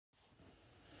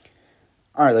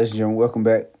All right, ladies and gentlemen, welcome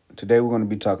back. Today we're going to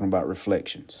be talking about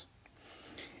reflections.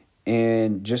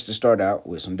 And just to start out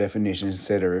with some definitions, it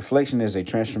said a reflection is a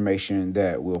transformation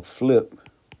that will flip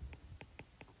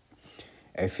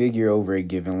a figure over a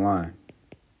given line.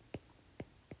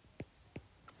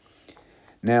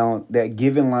 Now, that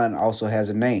given line also has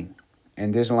a name,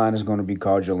 and this line is going to be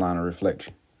called your line of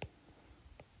reflection.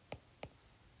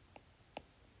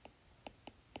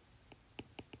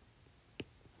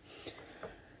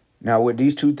 Now, with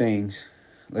these two things,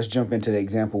 let's jump into the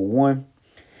example one.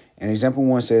 And example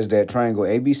one says that triangle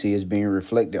ABC is being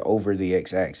reflected over the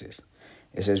x-axis.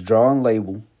 It says draw and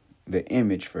label the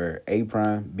image for A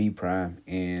prime, B prime,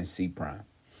 and C prime.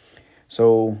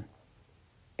 So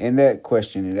in that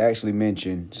question, it actually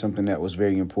mentioned something that was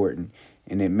very important.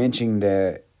 And it mentioned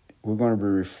that we're going to be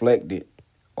reflected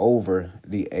over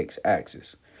the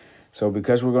x-axis. So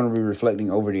because we're going to be reflecting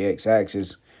over the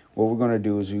x-axis, what we're going to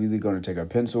do is we're either going to take our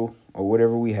pencil or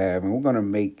whatever we have, and we're going to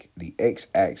make the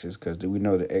x-axis, because we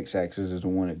know the x-axis is the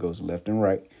one that goes left and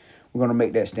right. We're going to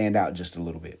make that stand out just a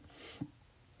little bit.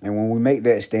 And when we make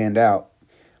that stand out,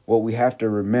 what we have to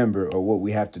remember, or what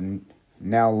we have to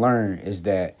now learn, is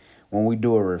that when we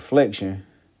do a reflection,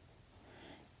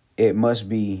 it must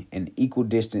be an equal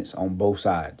distance on both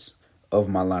sides of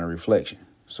my line of reflection.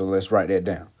 So let's write that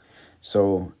down.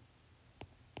 So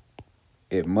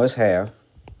it must have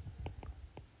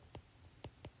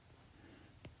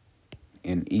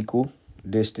an equal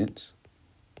distance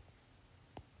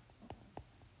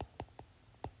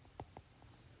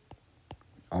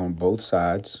on both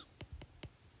sides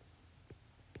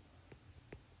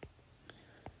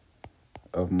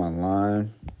of my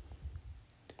line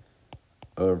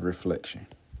of reflection.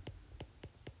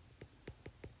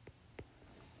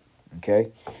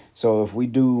 Okay, so if we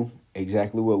do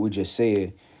exactly what we just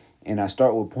said, and I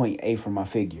start with point A for my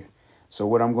figure. So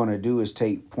what I'm going to do is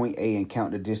take point A and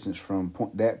count the distance from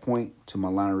that point to my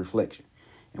line of reflection.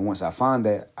 And once I find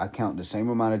that, I count the same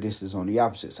amount of distance on the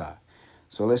opposite side.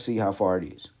 So let's see how far it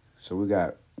is. So we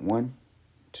got 1,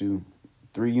 2,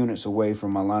 3 units away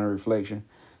from my line of reflection.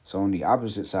 So on the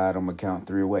opposite side, I'm going to count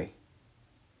 3 away.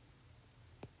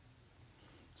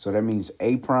 So that means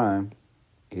A prime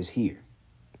is here.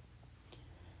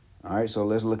 All right, so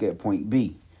let's look at point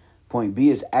B. Point B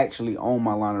is actually on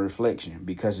my line of reflection.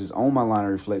 Because it's on my line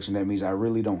of reflection, that means I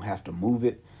really don't have to move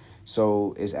it.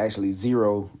 So it's actually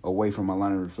 0 away from my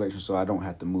line of reflection, so I don't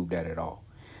have to move that at all.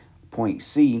 Point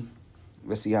C,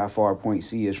 let's see how far point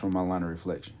C is from my line of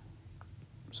reflection.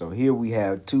 So here we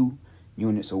have 2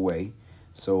 units away.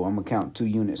 So I'm going to count 2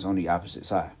 units on the opposite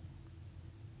side.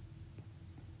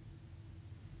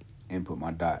 And put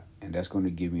my dot. And that's going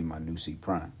to give me my new C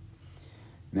prime.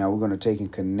 Now we're going to take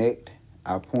and connect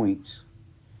our points.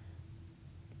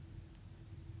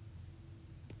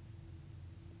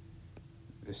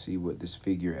 Let's see what this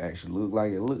figure actually looks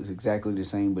like. It looks exactly the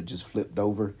same, but just flipped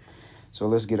over. So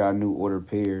let's get our new order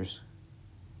pairs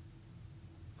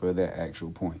for that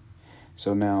actual point.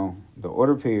 So now the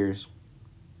order pairs,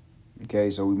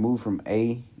 okay, so we move from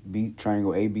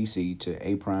triangle ABC to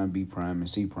A prime, B prime, and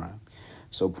C prime.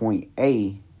 So point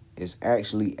A is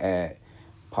actually at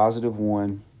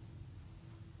 +1,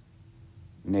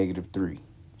 -3.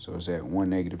 So it's at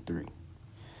 1, -3.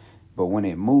 But when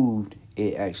it moved,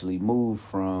 it actually moved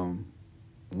from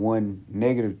 1,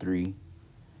 -3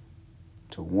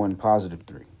 to 1,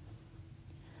 +3.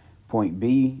 Point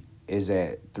B is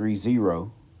at 3,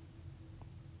 0.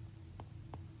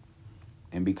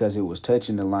 And because it was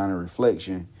touching the line of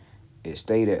reflection, it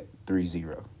stayed at 3,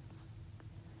 0.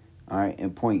 All right,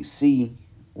 and point C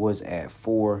was at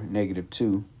 4,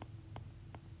 -2.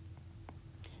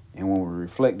 And when we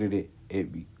reflected it, it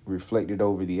reflected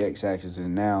over the x-axis,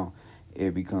 and now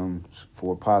it becomes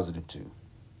 4, +2.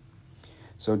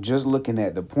 So just looking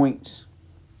at the points,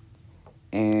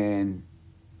 and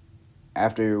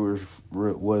after it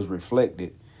was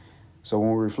reflected, so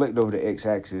when we reflect over the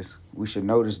x-axis, we should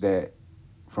notice that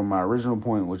from my original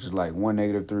point, which is like 1,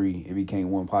 -3, it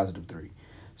became 1, +3.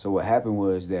 So what happened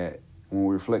was that when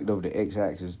we reflect over the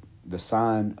x-axis, the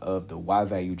sign of the y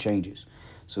value changes.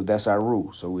 So that's our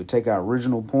rule. So we'll take our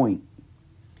original point,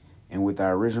 and with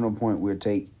our original point, we'll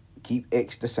keep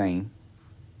x the same,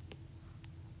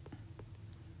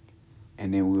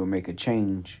 and then we'll make a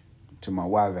change to my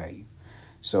y value.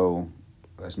 So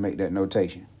let's make that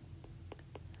notation.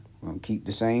 We're going to keep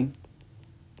the same.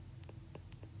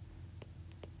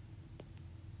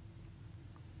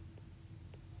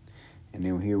 And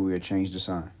then here we'll change the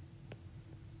sign.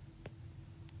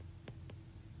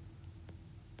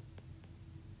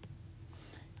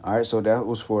 All right, so that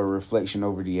was for a reflection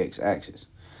over the x-axis.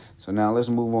 So now let's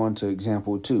move on to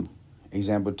example 2.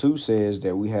 Example 2 says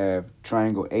that we have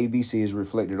triangle ABC is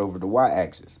reflected over the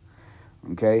y-axis.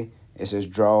 Okay, it says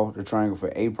draw the triangle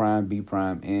for A prime, B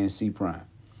prime, and C prime.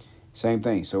 Same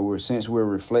thing. So since we're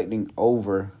reflecting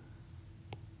over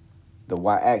the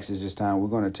y-axis this time, we're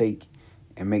going to take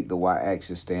and make the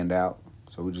y-axis stand out.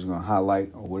 So we're just going to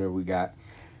highlight or whatever we got,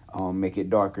 make it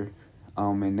darker.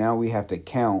 And now we have to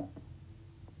count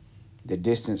the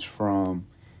distance from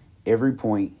every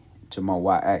point to my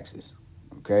y-axis.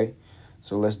 Okay,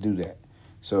 so let's do that.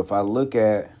 So if I look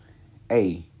at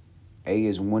A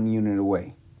is 1 unit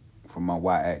away from my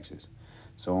y-axis.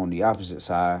 So on the opposite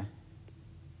side,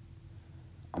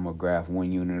 I'm going to graph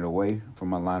 1 unit away from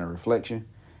my line of reflection,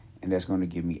 and that's going to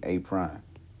give me A prime.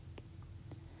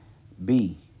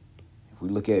 B, if we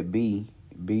look at B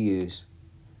is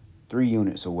 3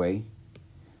 units away.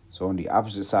 So on the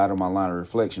opposite side of my line of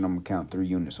reflection, I'm going to count 3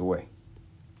 units away.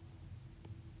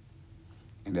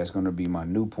 And that's going to be my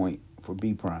new point for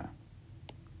B prime.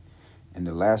 And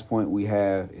the last point we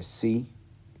have is C.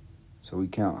 So we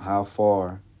count how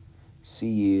far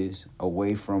C is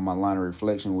away from my line of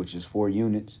reflection, which is 4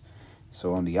 units.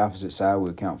 So on the opposite side,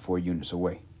 we'll count 4 units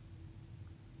away.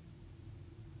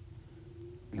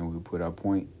 And we'll put our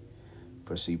point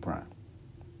for C prime.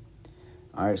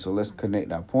 All right, so let's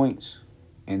connect our points,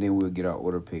 and then we'll get our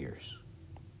order pairs.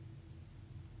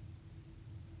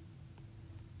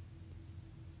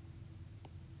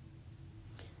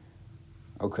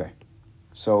 Okay,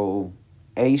 so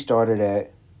A started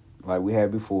at, like we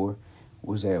had before,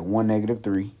 was at 1,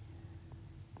 -3.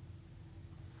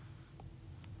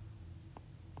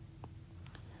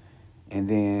 And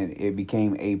then it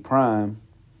became A prime,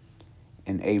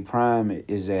 and A prime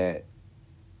is at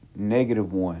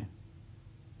 -1,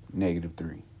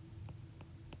 -3.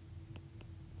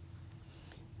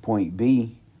 Point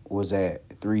B was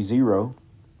at 3, 0.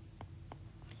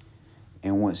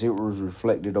 And once it was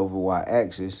reflected over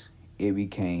y-axis, it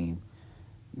became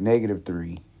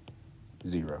 -3,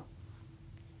 0.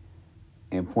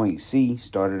 And point C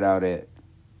started out at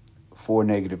 4,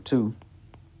 -2.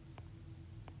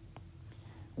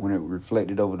 When it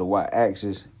reflected over the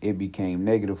y-axis, it became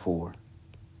 -4,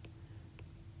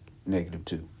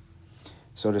 -2.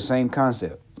 So the same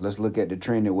concept. Let's look at the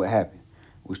trend of what happened.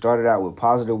 We started out with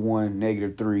 +1,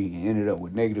 -3, and ended up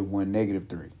with -1,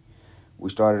 -3. We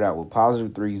started out with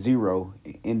 +3, 0,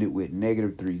 and ended with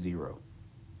 -3, 0.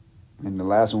 And the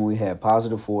last one we had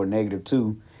 +4,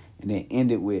 -2, and then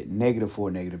ended with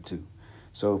 -4, -2.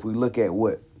 So if we look at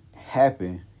what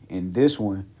happened in this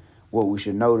one, what we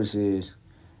should notice is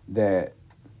that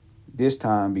this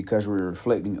time, because we're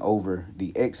reflecting over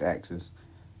the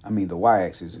the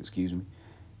y-axis, excuse me,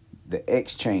 the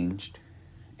x changed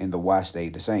and the y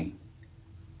stayed the same.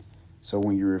 So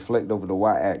when you reflect over the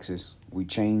y-axis, we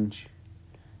change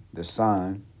the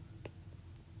sign.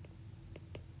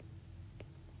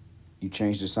 You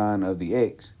change the sign of the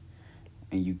x,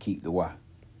 and you keep the y.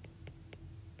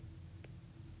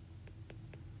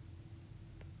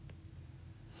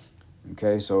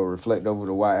 Okay, so reflect over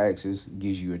the y-axis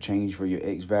gives you a change for your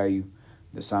x value,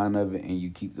 the sign of it, and you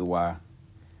keep the y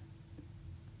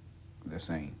the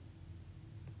same.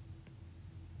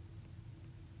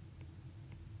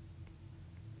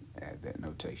 Add that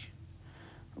notation.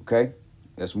 Okay,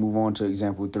 let's move on to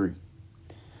example 3.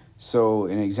 So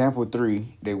in example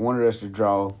 3, they wanted us to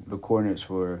draw the coordinates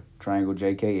for triangle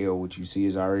JKL, which you see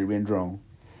has already been drawn.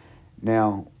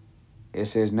 Now, it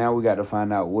says now we got to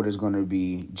find out what is going to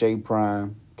be J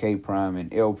prime, K prime,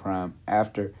 and L prime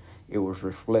after it was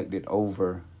reflected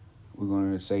over, we're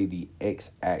going to say, the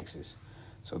x-axis.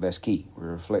 So that's key.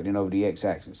 We're reflecting over the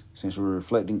x-axis. Since we're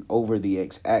reflecting over the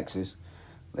x-axis,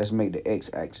 let's make the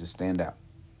x-axis stand out.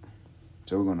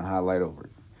 So we're going to highlight over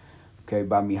it. Okay,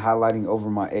 by me highlighting over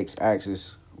my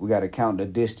x-axis, we got to count the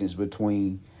distance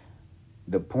between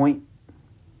the point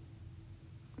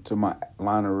to my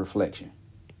line of reflection.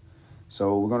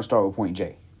 So we're going to start with point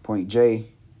J. Point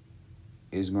J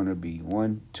is going to be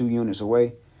 2 units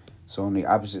away. So on the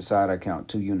opposite side, I count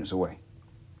 2 units away.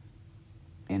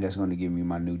 And that's going to give me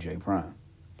my new J prime.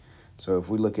 So if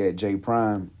we look at J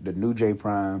prime, the new J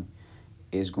prime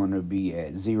is going to be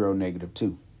at 0,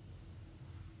 -2.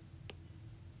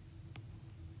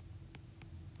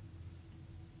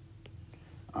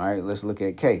 All right, let's look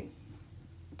at K.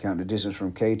 Count the distance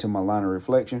from K to my line of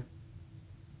reflection.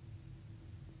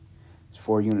 It's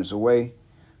 4 units away.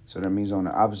 So that means on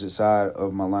the opposite side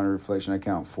of my line of reflection, I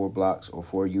count 4 blocks or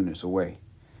 4 units away.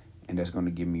 And that's going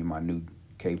to give me my new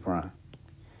K prime,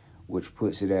 which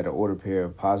puts it at an order pair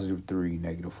of +3,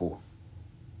 -4.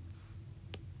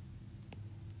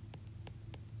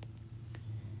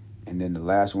 And then the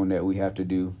last one that we have to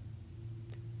do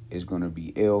is going to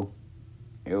be L.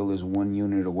 L is 1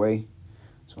 unit away.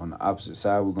 So on the opposite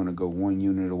side, we're going to go 1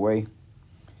 unit away.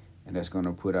 And that's going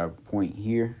to put our point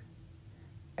here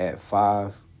at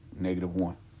 5,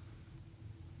 -1.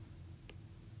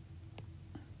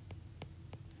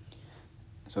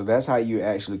 So that's how you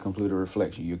actually complete a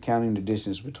reflection. You're counting the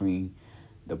distance between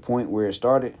the point where it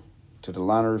started to the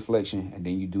line of reflection, and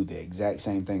then you do the exact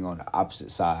same thing on the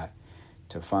opposite side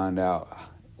to find out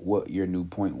what your new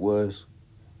point was.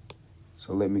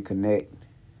 So let me connect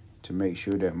to make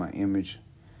sure that my image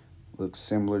looks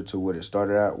similar to what it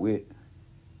started out with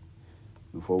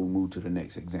before we move to the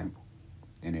next example.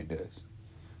 And it does.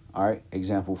 All right,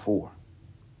 example 4.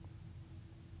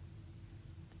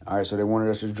 All right, so they wanted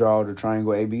us to draw the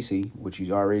triangle ABC, which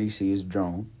you already see is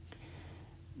drawn.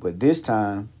 But this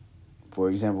time, for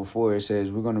example 4, it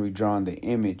says we're going to be drawing the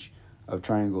image of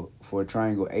triangle for a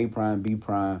triangle A prime, B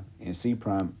prime, and C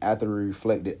prime after we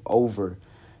reflect it over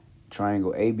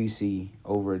triangle ABC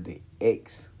over the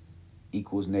X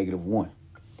equals -1.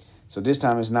 So this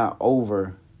time it's not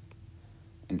over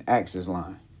an axis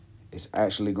line. It's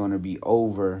actually going to be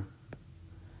over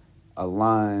a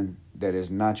line that is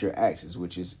not your axis,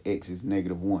 which is X is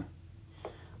 -1.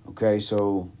 Okay,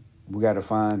 so we got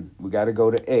to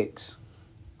go to X,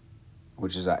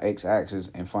 which is our X axis,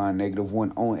 and find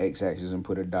 -1 on X axis and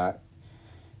put a dot.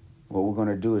 What we're going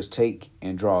to do is take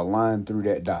and draw a line through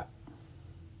that dot.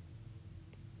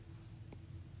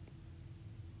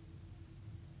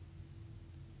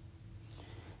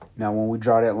 Now, when we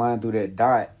draw that line through that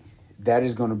dot, that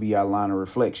is going to be our line of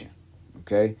reflection,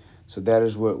 okay? So that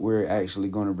is what we're actually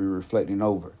going to be reflecting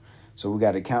over. So we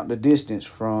got to count the distance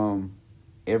from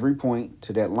every point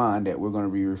to that line that we're going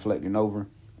to be reflecting over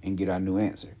and get our new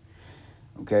answer.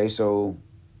 Okay, so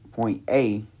point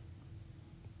A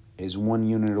is 1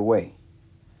 unit away.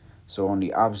 So on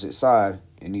the opposite side,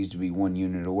 it needs to be 1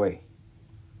 unit away.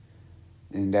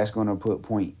 And that's going to put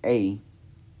point A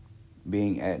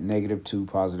being at -2,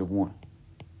 +1.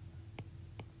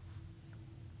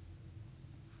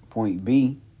 Point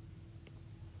B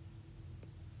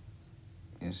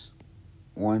is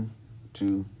 1,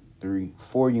 2, 3,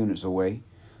 4 units away.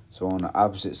 So on the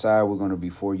opposite side, we're going to be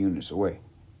 4 units away.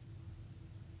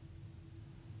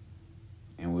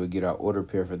 And we'll get our order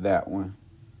pair for that one.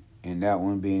 And that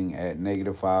one being at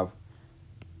 -5,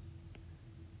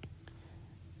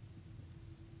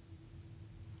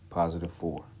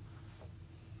 +4.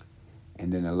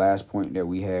 And then the last point that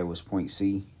we had was point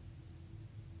C.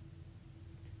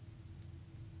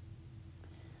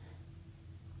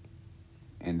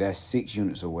 And that's 6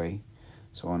 units away.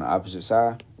 So on the opposite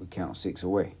side, we count 6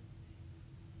 away.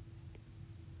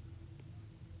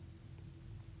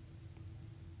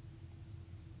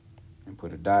 And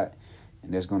put a dot.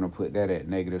 And that's going to put that at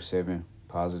 -7,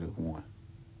 +1.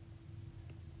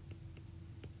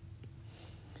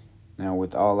 Now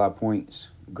with all our points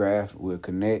graphed, we'll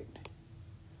connect.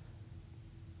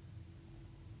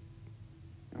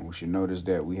 And we should notice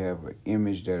that we have an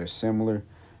image that is similar,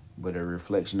 but a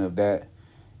reflection of that.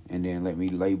 And then let me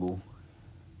label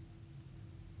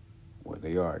what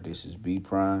they are. This is B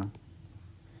prime.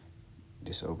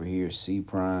 This over here is C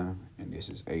prime. And this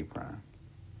is A prime.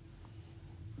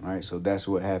 All right, so that's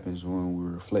what happens when we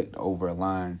reflect over a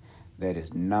line that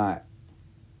is not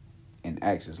an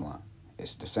axis line.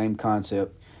 It's the same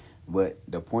concept, but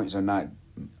the points are not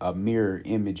a mirror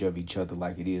image of each other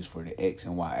like it is for the X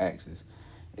and Y axis.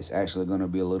 It's actually going to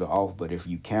be a little off, but if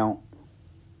you count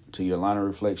to your line of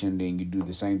reflection, then you do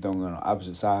the same thing on the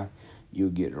opposite side, you'll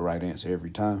get the right answer every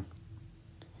time.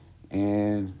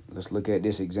 And let's look at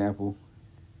this example.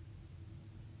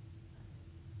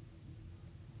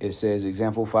 It says,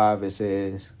 example 5, it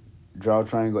says, draw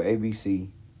triangle ABC,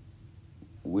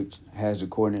 which has the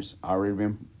coordinates already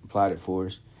been plotted for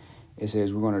us. It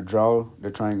says we're going to draw the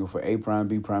triangle for A prime,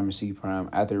 B prime, and C prime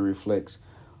after it reflects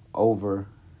over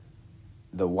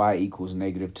the Y equals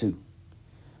 -2.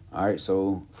 All right,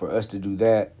 so for us to do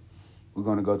that, we're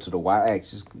going to go to the Y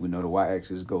axis. We know the Y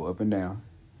axis go up and down.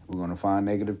 We're going to find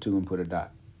 -2 and put a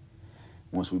dot.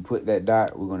 Once we put that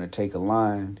dot, we're going to take a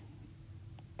line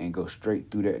and go straight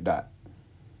through that dot.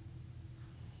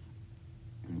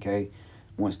 Okay,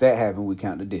 once that happens, we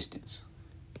count the distance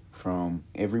from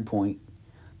every point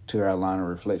to our line of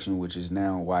reflection, which is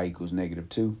now Y equals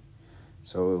 -2.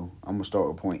 So I'm going to start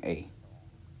with point A.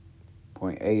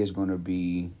 Point A is going to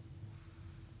be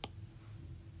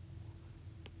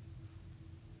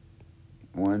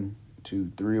 1,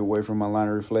 2, 3 away from my line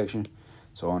of reflection.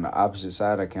 So on the opposite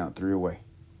side, I count 3 away.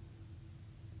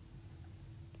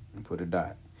 And put a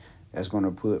dot. That's going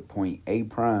to put point A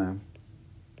prime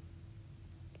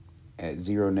at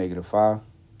 0, -5.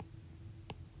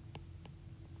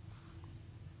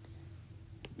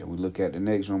 Then we look at the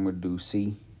next one. I'm going to do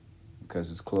C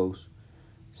because it's close.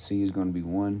 C is going to be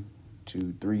 1,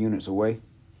 2, 3 units away.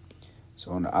 So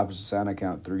on the opposite side, I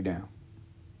count 3 down.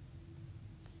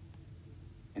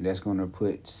 And that's going to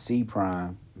put C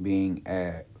prime being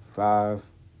at 5,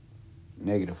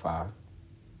 -5.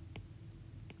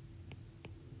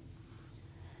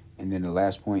 And then the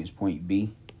last point is point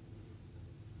B.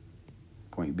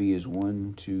 Point B is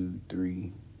 1, 2,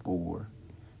 3, 4,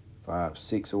 5,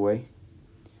 6 away.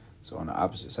 So on the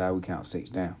opposite side, we count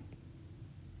 6 down.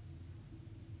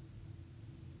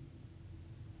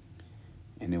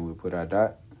 And then we put our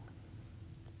dot.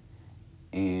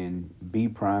 And B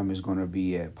prime is going to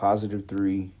be at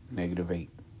 +3, -8.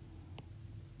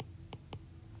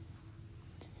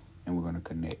 And we're going to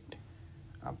connect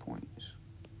our points.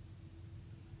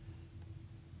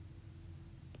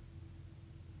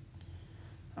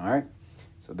 All right,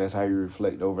 so that's how you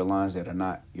reflect over lines that are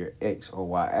not your X or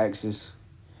Y axis.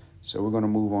 So we're going to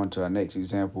move on to our next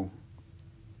example.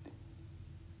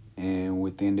 And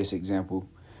within this example,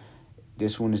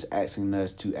 this one is asking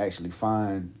us to actually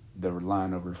find the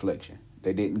line of reflection.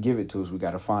 They didn't give it to us, we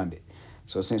got to find it.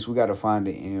 So since we got to find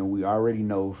it, and we already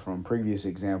know from previous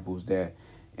examples that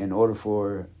in order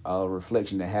for a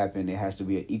reflection to happen, it has to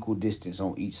be an equal distance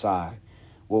on each side.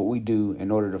 What we do in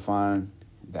order to find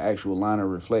the actual line of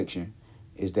reflection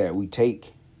is that we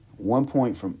take 1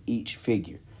 point from each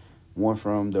figure, one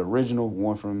from the original,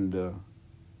 one from the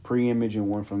pre-image, and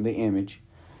one from the image,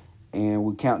 and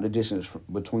we count the distance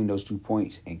between those 2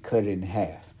 points and cut it in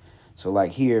half. So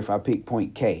like here, if I pick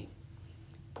point K,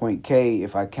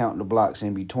 if I count the blocks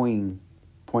in between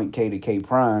point K to K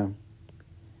prime,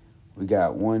 we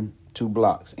got 1, 2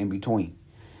 blocks in between.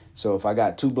 So if I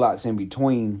got 2 blocks in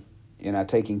between and I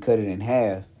take and cut it in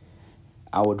half,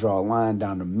 I will draw a line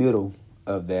down the middle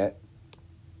of that,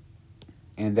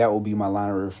 and that will be my line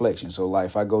of reflection. So like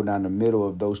if I go down the middle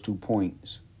of those 2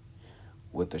 points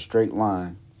with a straight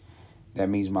line, that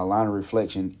means my line of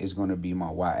reflection is going to be my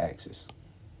y-axis.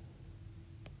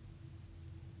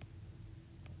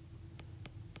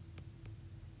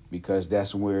 Because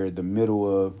that's where the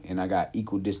middle of, and I got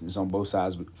equal distance on both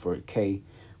sides for K,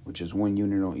 which is 1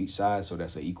 unit on each side, so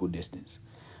that's an equal distance.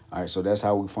 All right, so that's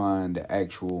how we find the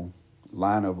actual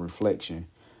line of reflection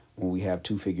when we have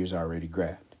 2 figures already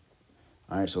graphed.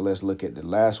 All right, so let's look at the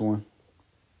last one.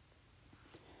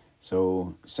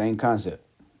 So same concept.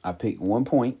 I pick 1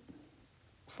 point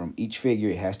from each figure.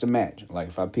 It has to match. Like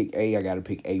if I pick A, I got to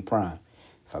pick A prime.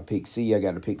 If I pick C, I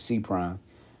got to pick C prime.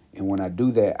 And when I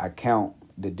do that, I count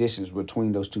the distance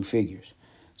between those 2 figures.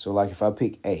 So like if I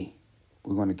pick A,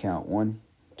 we're going to count 1,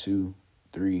 2,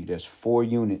 3. There's 4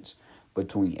 units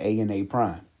between A and A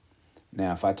prime.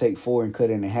 Now, if I take 4 and cut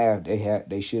it in half,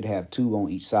 they should have 2 on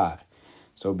each side.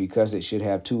 So because it should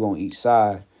have 2 on each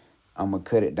side, I'm going to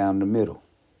cut it down the middle.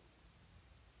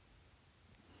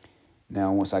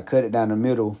 Now, once I cut it down the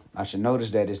middle, I should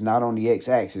notice that it's not on the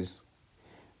x-axis,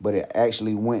 but it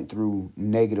actually went through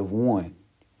 -1.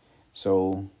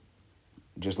 So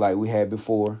just like we had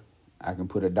before, I can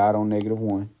put a dot on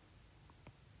 -1.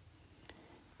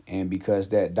 And because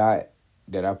that dot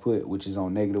that I put, which is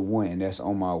on -1, and that's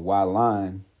on my y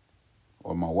line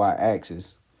or my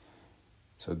y-axis,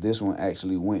 so this one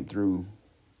actually went through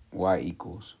y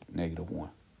equals -1.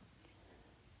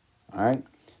 All right,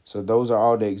 so those are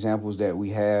all the examples that we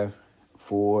have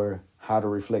for how to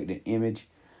reflect an image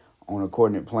on a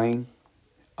coordinate plane.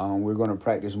 We're going to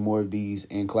practice more of these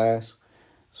in class.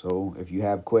 So if you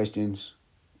have questions,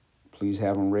 please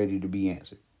have them ready to be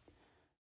answered.